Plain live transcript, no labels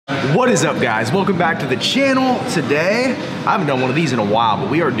What is up, guys? Welcome back to the channel. Today, I haven't done one of these in a while, but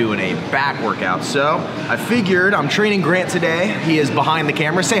we are doing a back workout. So I figured I'm training Grant today. He is behind the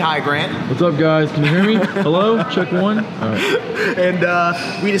camera. Say hi, Grant. What's up, guys? Can you hear me? Hello? Check one. All right.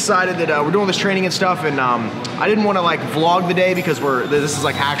 And we decided that we're doing this training and stuff, and I didn't want to like vlog the day because this is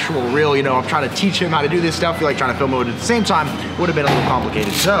like actual real, you know, I'm trying to teach him how to do this stuff. I feel like trying to film it at the same time would have been a little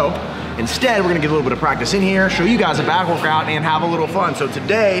complicated. So instead, we're gonna get a little bit of practice in here, show you guys a back workout, and have a little fun. So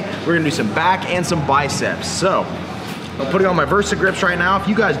today, we're gonna do some back and some biceps. So, I'm putting on my Versa grips right now. If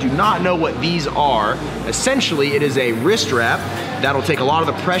you guys do not know what these are, essentially it is a wrist wrap that'll take a lot of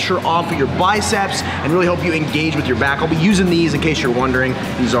the pressure off of your biceps and really help you engage with your back. I'll be using these in case you're wondering.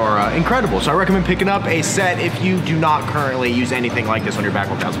 These are incredible. So I recommend picking up a set if you do not currently use anything like this on your back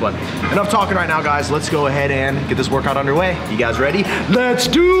workouts. But enough talking right now, guys. Let's go ahead and get this workout underway. You guys ready? Let's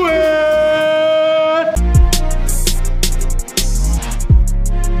do it!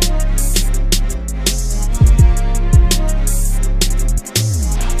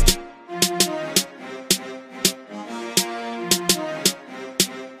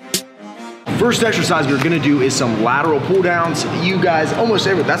 First exercise we're gonna do is some lateral pull downs. You guys,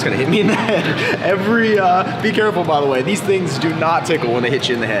 that's gonna hit me in the head. Be careful, by the way. These things do not tickle when they hit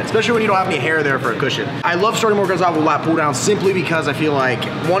you in the head, especially when you don't have any hair there for a cushion. I love starting workouts out with lat pull downs simply because I feel like,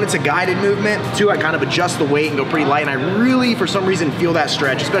 one, it's a guided movement. Two, I kind of adjust the weight and go pretty light, and I really, for some reason, feel that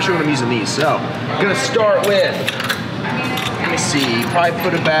stretch, especially when I'm using these. So, I'm gonna start with, let me see, probably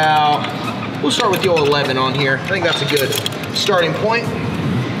put about, we'll start with the old 11 on here. I think that's a good starting point.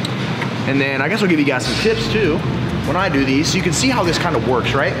 And then I guess I'll give you guys some tips too when I do these, so you can see how this kind of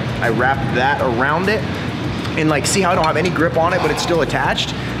works, right? I wrap that around it and like see how I don't have any grip on it, but it's still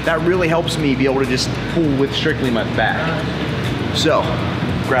attached. That really helps me be able to just pull with strictly my back. So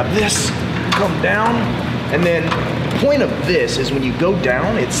grab this, come down, and then the point of this is when you go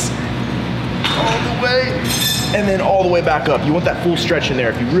down, it's all the way and then all the way back up. You want that full stretch in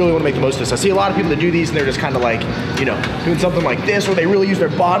there if you really want to make the most of this. I see a lot of people that do these and they're just kind of like, you know, doing something like this where they really use their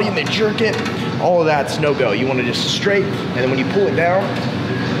body and they jerk it. All of that's no go. You want to just straight, and then when you pull it down,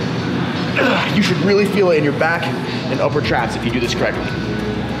 you should really feel it in your back and upper traps if you do this correctly.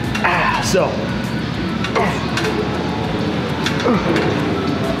 So.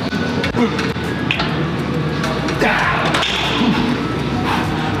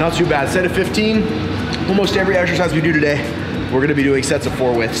 Not too bad. Set of 15. Almost every exercise we do today, we're gonna be doing sets of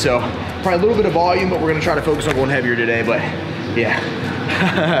 4 with. So probably a little bit of volume, but we're gonna try to focus on going heavier today, but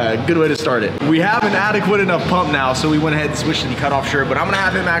yeah. Good way to start it. We have an adequate enough pump now, so we went ahead and switched to the cutoff shirt, but I'm gonna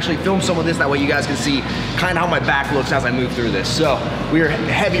have him actually film some of this, that way you guys can see kind of how my back looks as I move through this. So we are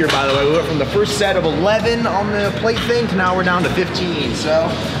heavier, by the way. We went from the first set of 11 on the plate thing to now we're down to 15. So,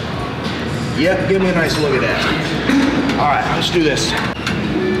 yep, give me a nice look at that. All right, let's do this.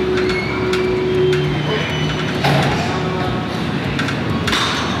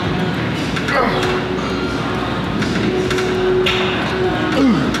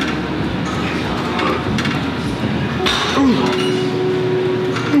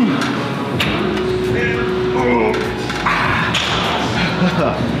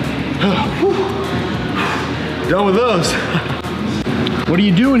 Done with those. What are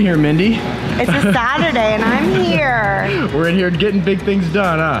you doing here, Mindy? It's a Saturday and I'm here. We're in here getting big things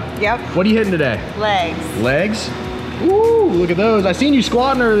done, huh? Yep. What are you hitting today? Legs. Legs? Ooh, look at those. I seen you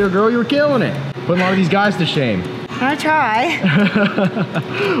squatting earlier, girl. You were killing it. Putting a lot of these guys to shame. I try.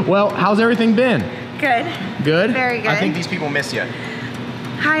 Well, how's everything been? Good. Good? Very good. I think these people miss you.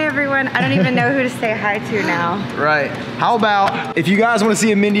 Hi, everyone. I don't even know who to say hi to now. Right. How about, if you guys want to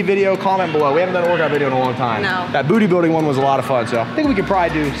see a Mindy video, comment below. We haven't done a workout video in a long time. No. That booty building one was a lot of fun, so I think we could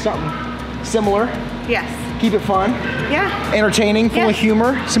probably do something similar. Yes. Keep it fun. Yeah. Entertaining, full of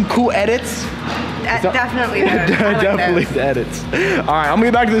humor, some cool edits. Definitely those. Definitely the edits. All right, I'm gonna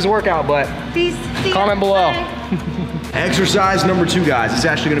get back to this workout, but Peace. comment below. Exercise number 2, guys. It's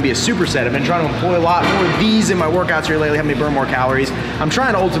actually gonna be a superset. I've been trying to employ a lot more of these in my workouts here lately, help me burn more calories. I'm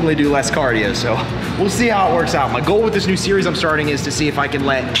trying to ultimately do less cardio, so we'll see how it works out. My goal with this new series I'm starting is to see if I can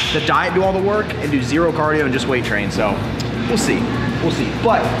let the diet do all the work and do 0 cardio and just weight train, so we'll see. We'll see.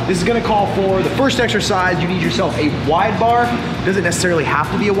 But this is gonna call for the first exercise. You need yourself a wide bar. Doesn't necessarily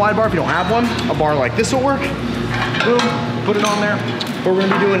have to be a wide bar if you don't have one. A bar like this will work. Boom, put it on there. But we're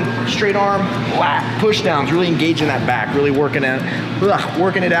gonna be doing straight arm, lat, push downs, really engaging that back, really working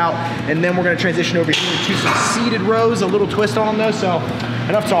it out. And then we're gonna transition over here to some seated rows, a little twist on those. So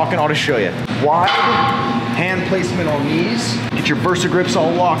enough talking, I'll just show you. Wide hand placement on these. Get your Versa grips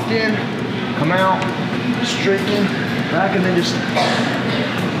all locked in. Come out, straighten, back, and then just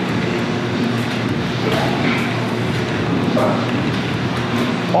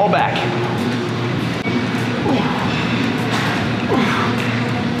all back.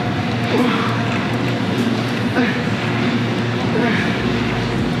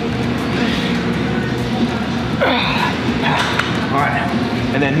 All right,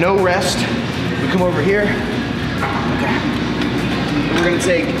 and then no rest. We come over here. Okay. We're gonna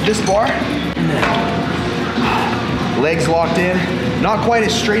take this bar, and then legs locked in. Not quite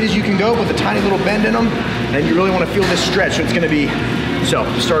as straight as you can go, but with a tiny little bend in them. And then you really wanna feel this stretch. So it's gonna be, so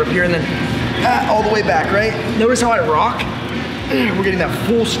start up here and then all the way back, right? Notice how I rock? We're getting that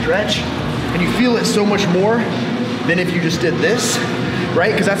full stretch, and you feel it so much more than if you just did this,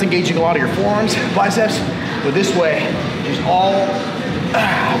 right? Because that's engaging a lot of your forearms, biceps. But this way, just all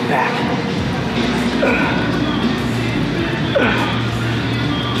back.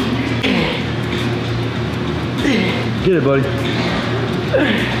 Get it, buddy.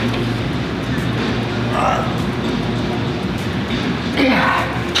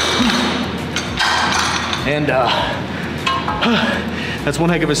 And that's one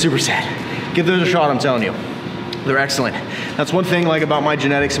heck of a superset. Give those a shot, I'm telling you. They're excellent. That's one thing like about my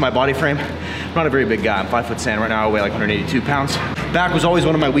genetics and my body frame. I'm not a very big guy. I'm 5'10" right now. I weigh like 182 pounds. Back was always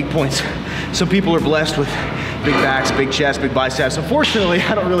one of my weak points. Some people are blessed with big backs, big chest, big biceps. Unfortunately,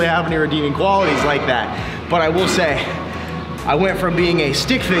 I don't really have any redeeming qualities like that. But I will say, I went from being a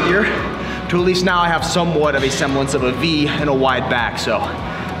stick figure to at least now I have somewhat of a semblance of a V and a wide back. So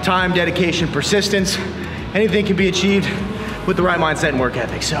time, dedication, persistence, anything can be achieved with the right mindset and work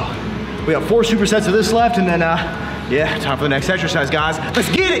ethic. So we have 4 supersets of this left, and then yeah, time for the next exercise, guys. Let's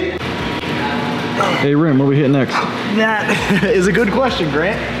get it! Hey, Rim, what are we hitting next? That is a good question,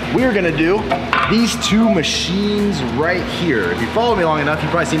 Grant. We are gonna do these 2 machines right here. If you follow me long enough,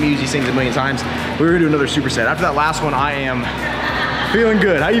 you've probably seen me use these things a million times. We're gonna do another superset. After that last one, I am feeling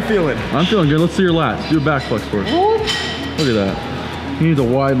good. How you feeling? I'm feeling good. Let's see your lats. Do a back flex for us. Look at that. You need a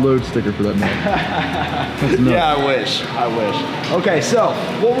wide load sticker for that man. Yeah, I wish. Okay, so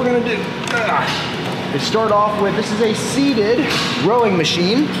what we're gonna do is start off with, this is a seated rowing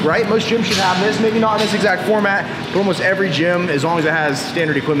machine, right? Most gyms should have this, maybe not in this exact format, but almost every gym, as long as it has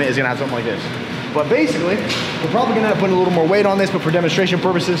standard equipment, is gonna have something like this. But basically, we're probably gonna end up putting a little more weight on this, but for demonstration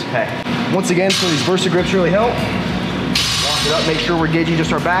purposes, hey. Once again, some of these Versa grips really help. Lock it up, make sure we're gauging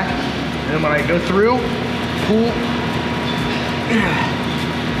just our back. And then when I go through, pull.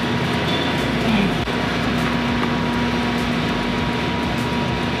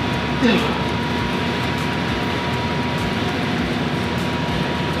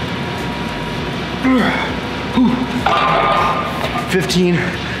 Whew. 15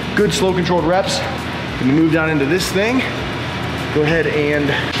 good slow controlled reps. Gonna move down into this thing. Go ahead and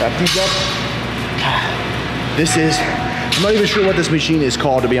wrap these up. This is, I'm not even sure what this machine is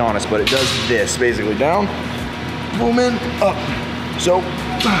called, to be honest, but it does this basically. Down, boom in, up. So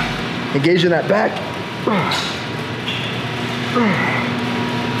engage in that back.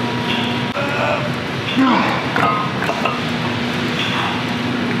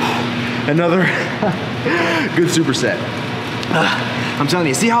 Another good superset. I'm telling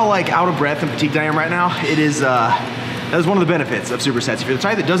you, see how like out of breath and fatigued I am right now? It is, that is one of the benefits of supersets. If you're the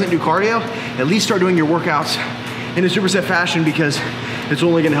type that doesn't do cardio, at least start doing your workouts in a superset fashion, because it's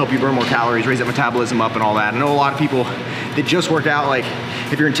only gonna help you burn more calories, raise that metabolism up and all that. I know a lot of people that just work out, like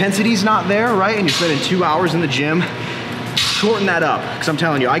if your intensity's not there, right, and you're spending 2 hours in the gym, shorten that up, because I'm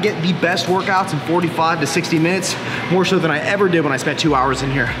telling you, I get the best workouts in 45 to 60 minutes, more so than I ever did when I spent 2 hours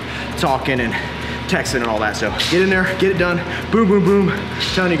in here talking and texting and all that. So get in there, get it done, boom, boom, boom. I'm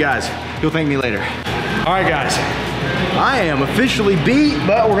telling you guys, you'll thank me later. All right, guys, I am officially beat,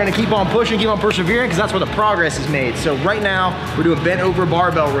 but we're gonna keep on pushing, keep on persevering, because that's where the progress is made. So right now, we're doing bent over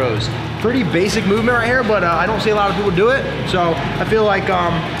barbell rows. Pretty basic movement right here, but I don't see a lot of people do it. So I feel like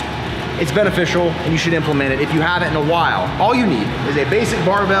it's beneficial and you should implement it if you haven't in a while. All you need is a basic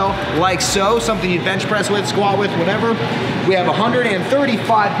barbell like so, something you bench press with, squat with, whatever. We have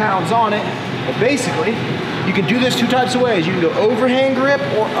 135 pounds on it, but basically, you can do this 2 types of ways. You can go overhand grip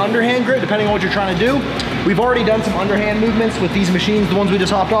or underhand grip, depending on what you're trying to do. We've already done some underhand movements with these machines, the ones we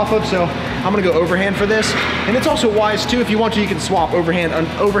just hopped off of, so I'm gonna go overhand for this. And it's also wise too, if you want to, you can swap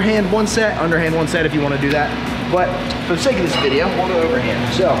overhand one set, underhand one set if you wanna do that. But for the sake of this video, we'll go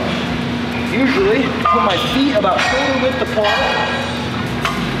overhand. So, usually, put my feet about shoulder width apart,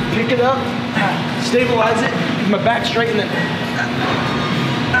 pick it up, stabilize it, keep my back straight, and then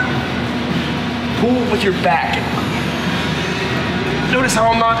pull with your back. Notice how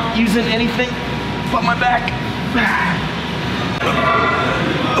I'm not using anything but my back.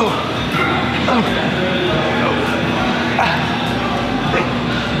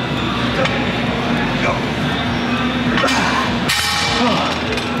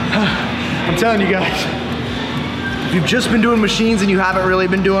 telling you guys, if you've just been doing machines and you haven't really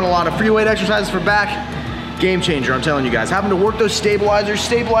been doing a lot of free weight exercises for back, game changer, I'm telling you guys. Having to work those stabilizers,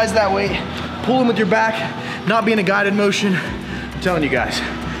 stabilize that weight, pull them with your back, not be in a guided motion. I'm telling you guys,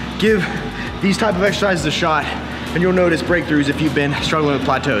 give these type of exercises a shot and you'll notice breakthroughs if you've been struggling with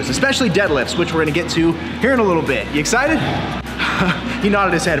plateaus, especially deadlifts, which we're gonna get to here in a little bit. You excited? He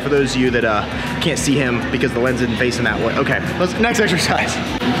nodded his head for those of you that can't see him because the lens isn't facing that way. Okay, next exercise.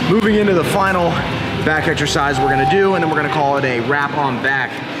 Moving into the final back exercise we're gonna do, and then we're gonna call it a wrap on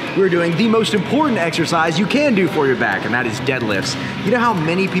back. We're doing the most important exercise you can do for your back, and that is deadlifts. You know how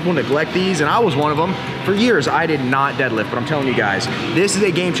many people neglect these, and I was one of them. For years, I did not deadlift, but I'm telling you guys, this is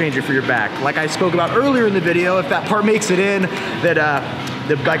a game changer for your back. Like I spoke about earlier in the video, if that part makes it in, that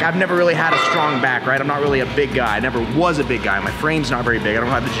like I've never really had a strong back, right? I'm not really a big guy. I never was a big guy. My frame's not very big. I don't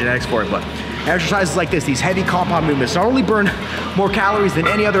have the genetics for it, but exercises like this, these heavy compound movements, not only burn more calories than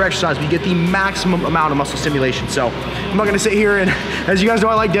any other exercise, but you get the maximum amount of muscle stimulation. So I'm not gonna sit here and, as you guys know,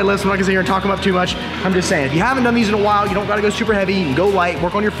 I like deadlifts. I'm not gonna sit here and talk them up too much. I'm just saying, if you haven't done these in a while, you don't gotta go super heavy. You can go light,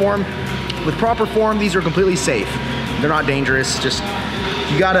 work on your form. With proper form, these are completely safe. They're not dangerous. Just,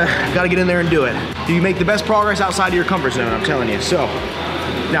 you gotta get in there and do it. You make the best progress outside of your comfort zone, I'm telling you. So,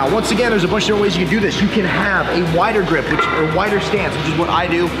 now, once again, there's a bunch of different ways you can do this. You can have a wider grip, or wider stance, which is what I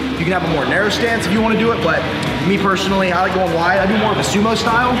do. You can have a more narrow stance if you want to do it, but me personally, I like going wide. I do more of a sumo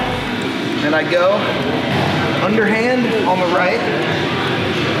style, and I go underhand on the right,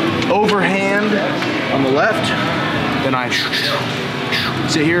 overhand on the left, then I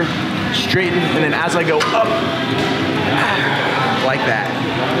sit here, straighten, and then as I go up, like that.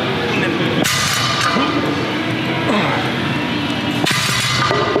 And then,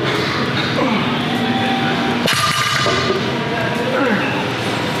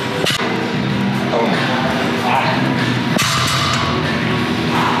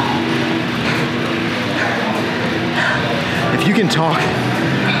 if you can talk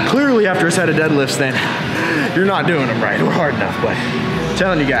clearly after a set of deadlifts, then you're not doing them right or hard enough, but I'm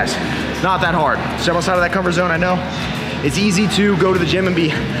telling you guys, not that hard. Step outside of that comfort zone, I know. It's easy to go to the gym and be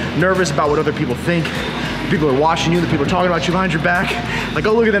nervous about what other people think. People are watching you, the people are talking about you behind your back. Like,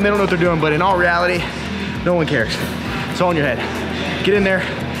 oh, look at them, they don't know what they're doing, but in all reality, no one cares. It's all in your head. Get in there,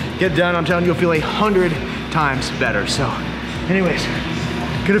 get it done. I'm telling you, you'll feel 100 times better. So, anyways,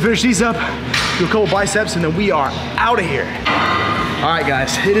 gonna finish these up, do a couple biceps, and then we are out of here. All right,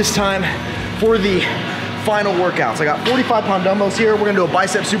 guys, it is time for the final workouts. I got 45-pound dumbbells here. We're gonna do a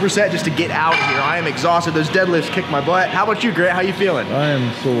bicep superset just to get out of here. I am exhausted. Those deadlifts kicked my butt. How about you, Grant? How you feeling? I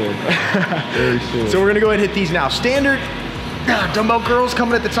am sore, very sore. So we're gonna go ahead and hit these now. Standard dumbbell curls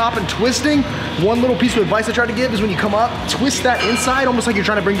coming at the top and twisting. One little piece of advice I try to give is when you come up, twist that inside almost like you're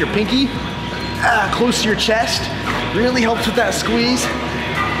trying to bring your pinky close to your chest. Really helps with that squeeze.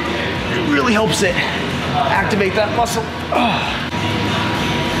 It really helps it activate that muscle.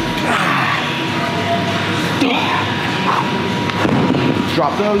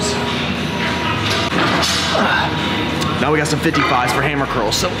 Drop those. Now we got some 55s for hammer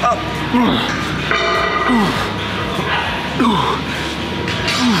curls. So up.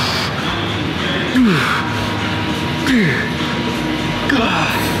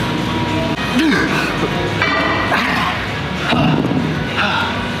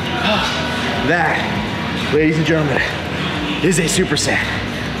 That, ladies and gentlemen, is a superset.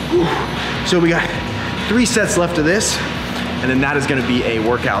 So we got 3 sets left of this, and then that is gonna be a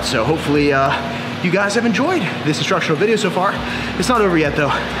workout. So hopefully you guys have enjoyed this instructional video so far. It's not over yet though.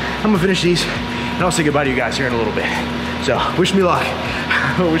 I'm gonna finish these and I'll say goodbye to you guys here in a little bit. So wish me luck.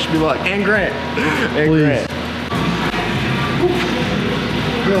 Wish me luck. And Grant. And please. Grant.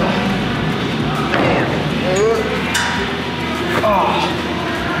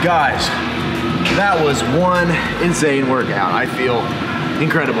 Oh, guys, that was one insane workout. I feel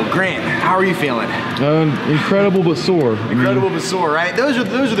incredible. Grant, how are you feeling? Incredible but sore. Incredible but sore, right? Those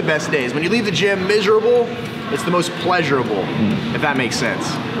are the best days. When you leave the gym miserable, it's the most pleasurable, if that makes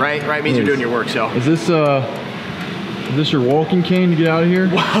sense, right? Right means you're doing your work. So is this your walking cane to get out of here?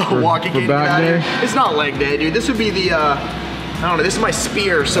 Walking cane for back to get out day? of here? It's not leg day, dude. This would be the I don't know. This is my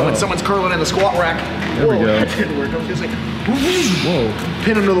spear. So when someone's curling in the squat rack, there we go. That didn't work. I'm just like, whoa,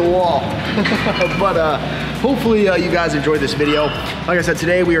 pin him to the wall. But hopefully you guys enjoyed this video. Like I said,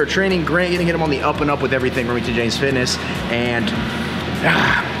 today we are training Grant, getting him on the up and up with everything Remington James Fitness, and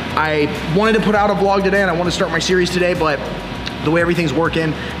I wanted to put out a vlog today, and I want to start my series today, but the way everything's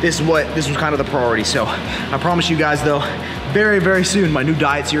working, this was kind of the priority. So I promise you guys though, very, very soon, my new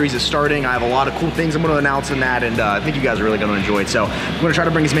diet series is starting. I have a lot of cool things I'm gonna announce in that, and I think you guys are really gonna enjoy it. So I'm gonna try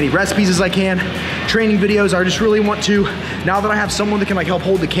to bring as many recipes as I can, training videos. I just really want to, now that I have someone that can like help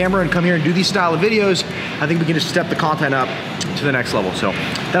hold the camera and come here and do these style of videos, I think we can just step the content up to the next level. So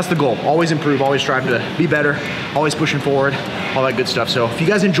that's the goal. Always improve, always strive to be better, always pushing forward, all that good stuff. So if you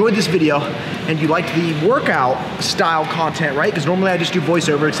guys enjoyed this video and you liked the workout style content, right? Because normally I just do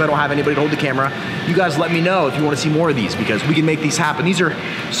voiceover because I don't have anybody to hold the camera. You guys let me know if you want to see more of these, because we can make these happen. These are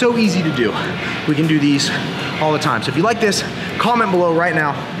so easy to do. We can do these all the time. So if you like this, comment below right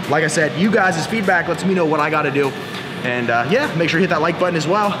now. Like I said, you guys' feedback lets me know what I got to do. And yeah, make sure you hit that like button as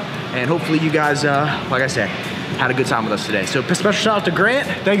well. And hopefully you guys, like I said, had a good time with us today. So special shout out to Grant.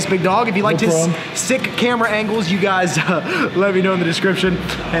 Thanks, big dog. If you liked his sick camera angles, you guys let me know in the description.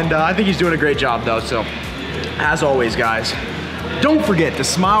 And I think he's doing a great job though. So as always, guys, don't forget to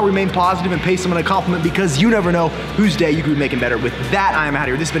smile, remain positive, and pay someone a compliment, because you never know whose day you could be making better. With that, I am out of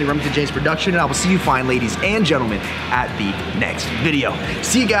here. This has been a Remington James production, and I will see you fine ladies and gentlemen at the next video.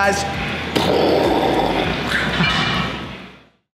 See you guys.